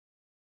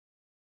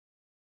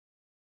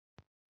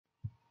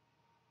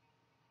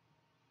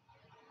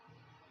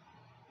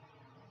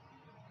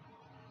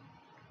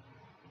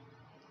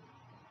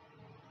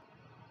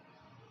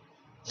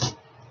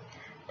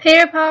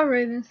Peter Paul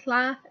Rubens'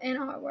 life and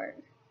artwork.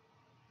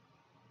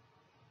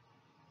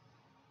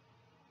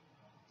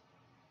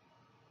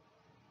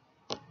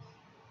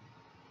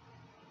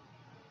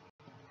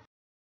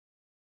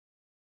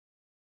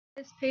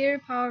 Is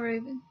Peter Paul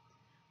Rubens.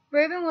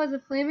 Rubens was a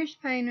Flemish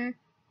painter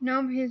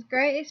known for his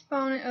great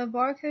exponent of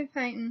barcode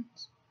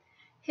paintings.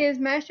 His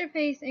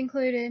masterpieces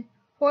included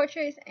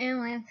portraits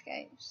and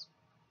landscapes.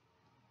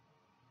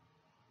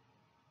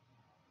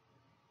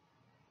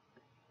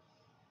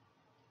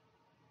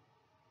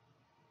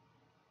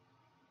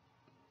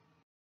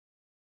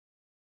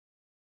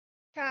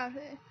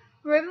 Childhood.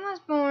 Rubens was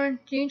born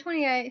June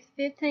 28,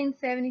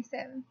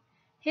 1577.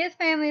 His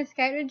family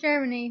escaped to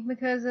Germany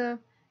because of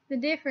the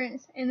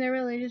difference in their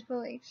religious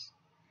beliefs.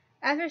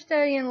 After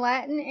studying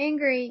Latin and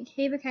Greek,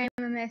 he became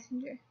a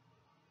messenger.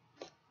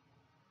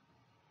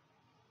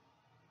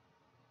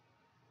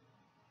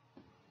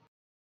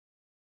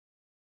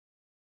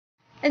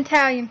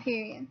 Italian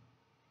period.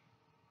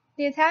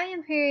 The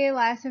Italian period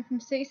lasted from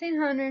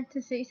 1600 to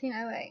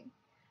 1608.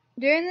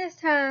 During this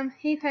time,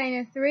 he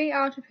painted 3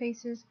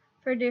 altarpieces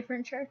for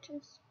different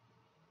churches.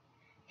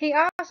 He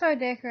also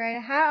decorated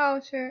a high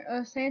altar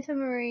of Santa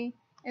Maria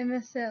in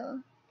Versailles.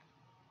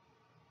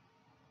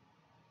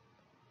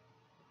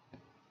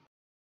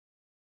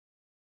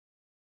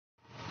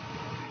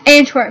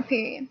 Antwerp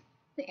period.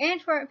 The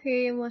Antwerp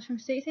period was from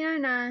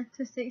 1609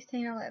 to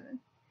 1611.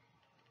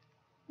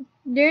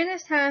 During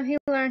this time, he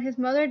learned his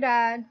mother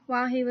died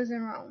while he was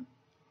in Rome.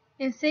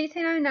 In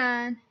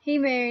 1609, he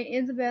married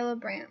Isabella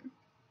Brandt.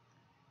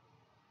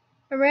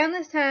 Around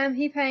this time,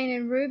 he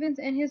painted Rubens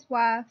and his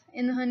wife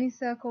in the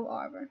honeysuckle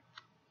arbor.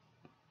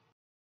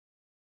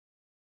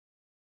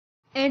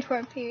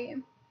 Antwerp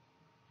period.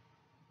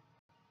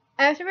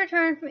 After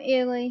returning from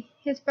Italy,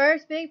 his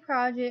first big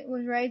project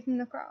was raising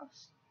the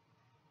cross.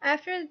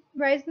 After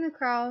raising the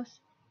cross,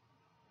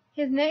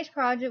 his next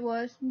project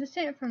was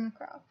Descent from the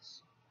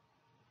Cross.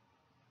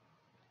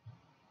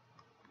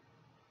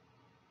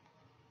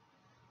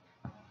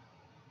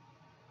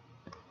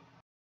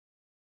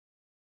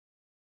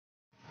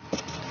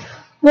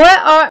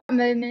 What art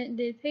movement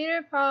did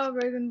Peter Paul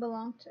Rubens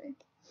belong to?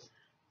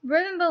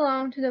 Rubens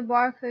belonged to the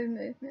barcode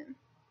movement.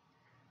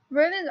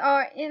 Rubens'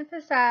 art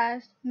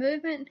emphasized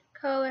movement,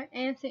 color,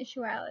 and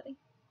sensuality.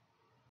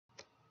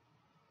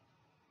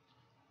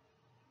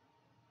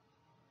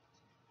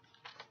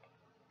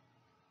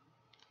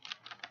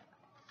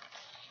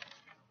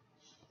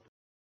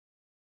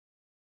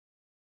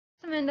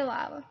 Sansom and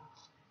Delilah.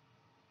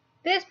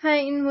 This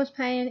painting was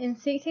painted in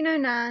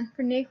 1609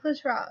 for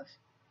Nicholas Ross.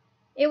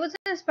 It was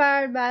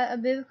inspired by a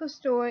biblical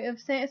story of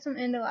Samson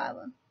and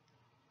Delilah.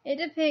 It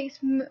depicts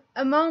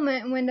a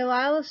moment when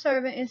Delilah's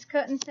servant is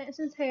cutting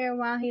Samson's hair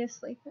while he is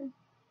sleeping.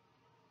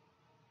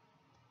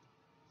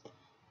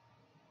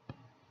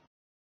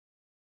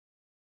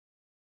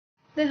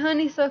 The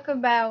Honeysuckle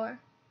Bower.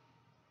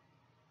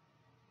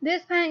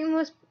 This painting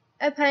was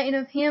a painting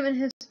of him and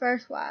his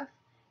first wife.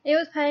 It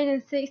was painted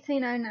in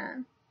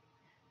 1609.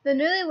 The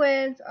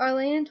newlyweds are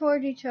leaning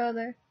towards each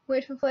other,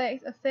 which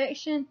reflects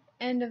affection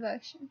and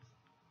devotion.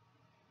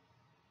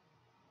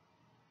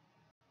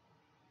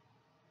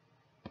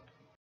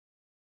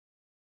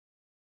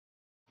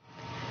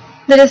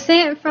 The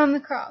Descent from the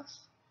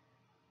Cross.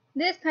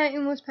 This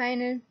painting was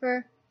painted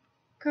for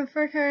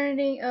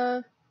Confraternity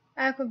of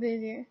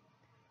Aquaviva,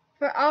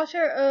 for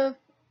Altar of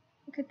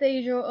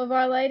Cathedral of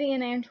Our Lady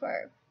in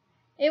Antwerp.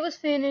 It was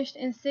finished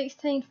in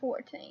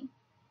 1614.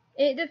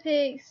 It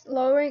depicts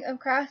lowering of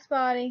Christ's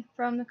body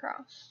from the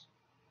cross.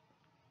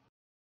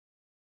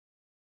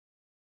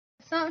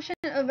 Assumption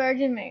of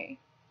Virgin Mary.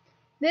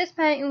 This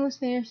painting was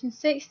finished in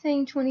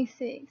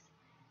 1626.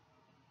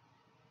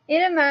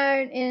 It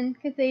admired in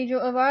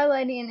Cathedral of Our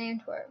Lady in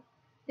Antwerp.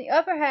 The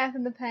upper half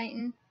of the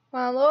painting,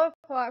 while the lower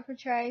part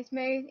portrays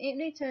Mary's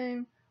empty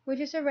tomb, which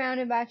is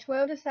surrounded by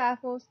 12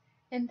 disciples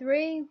and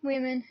 3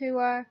 women who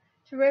are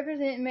to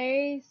represent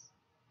Mary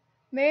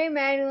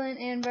Magdalene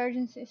and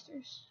Virgin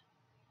Sisters.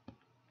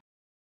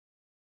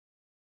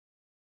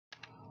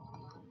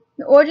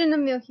 The Origin of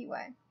the Milky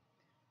Way.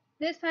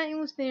 This painting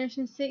was finished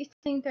in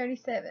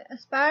 1637,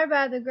 inspired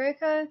by the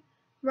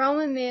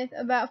Greco-Roman myth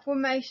about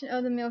formation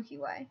of the Milky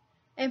Way,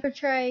 and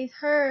portrays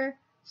her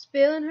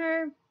spilling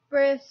her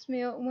breast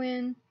milk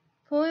when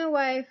pulling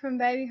away from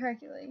baby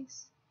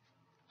Hercules.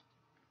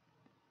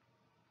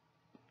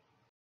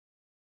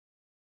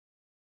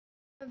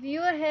 A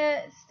view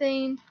ahead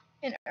seen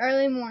in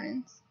early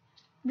mornings.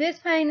 This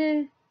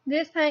painting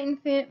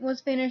was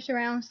finished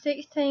around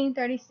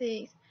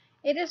 1636.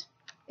 It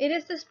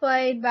is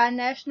displayed by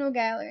National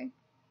Gallery.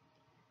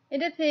 It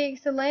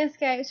depicts the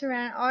landscapes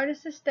around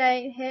artist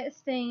estate Het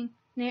Steen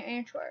near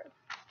Antwerp.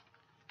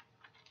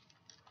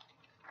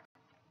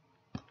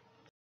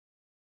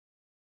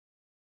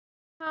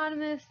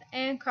 Hippopotamus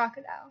and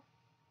Crocodile.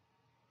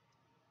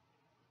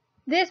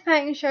 This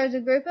painting shows a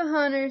group of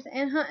hunters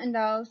and hunting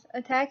dogs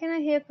attacking a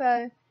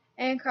hippo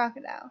and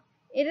crocodile.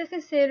 It is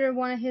considered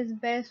one of his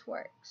best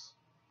works.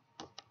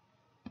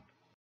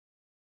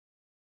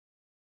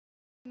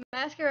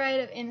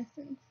 Masquerade of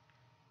Innocence.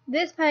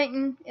 This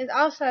painting is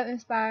also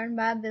inspired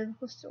by a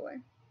biblical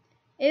story.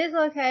 It is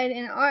located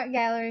in an art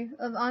gallery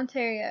of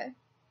Ontario,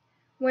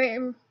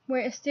 where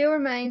it still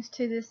remains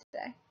to this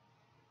day.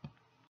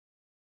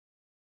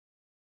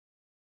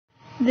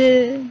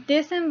 The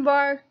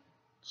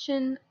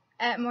Disembarkation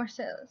at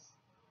Marseilles.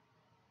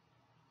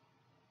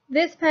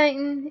 This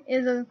painting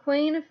is of the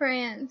Queen of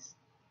France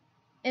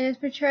and is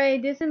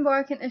portrayed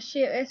disembarking a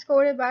ship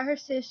escorted by her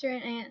sister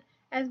and aunt,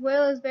 as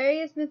well as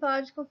various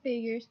mythological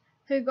figures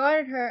who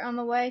guarded her on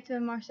the way to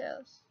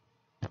Marseilles.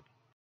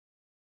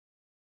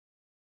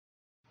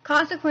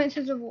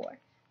 Consequences of War.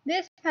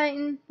 This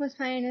painting was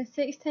painted in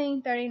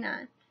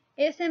 1639.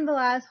 It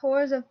symbolized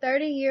horrors of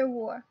 30-year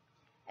war.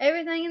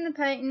 Everything in the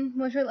painting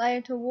was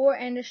related to war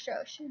and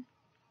destruction.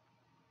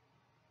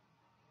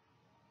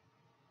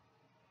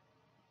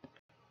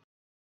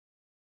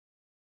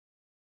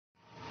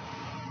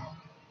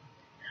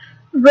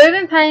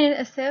 Rubens painted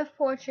a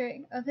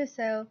self-portrait of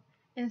himself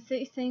in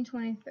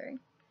 1623.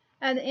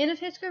 At the end of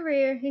his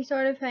career, he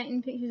started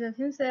painting pictures of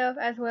himself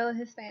as well as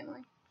his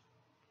family.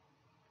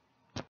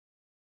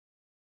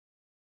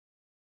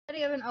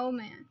 Study of an Old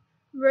Man.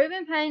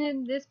 Rubens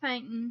painted this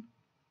painting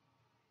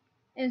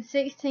in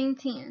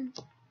 1610.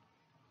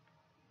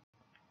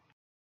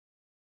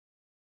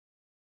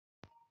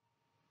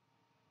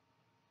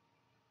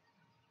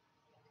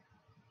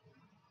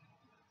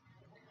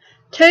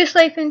 Two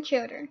Sleeping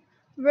Children.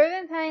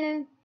 Rubens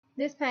painted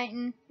this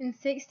painting in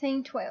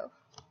 1612.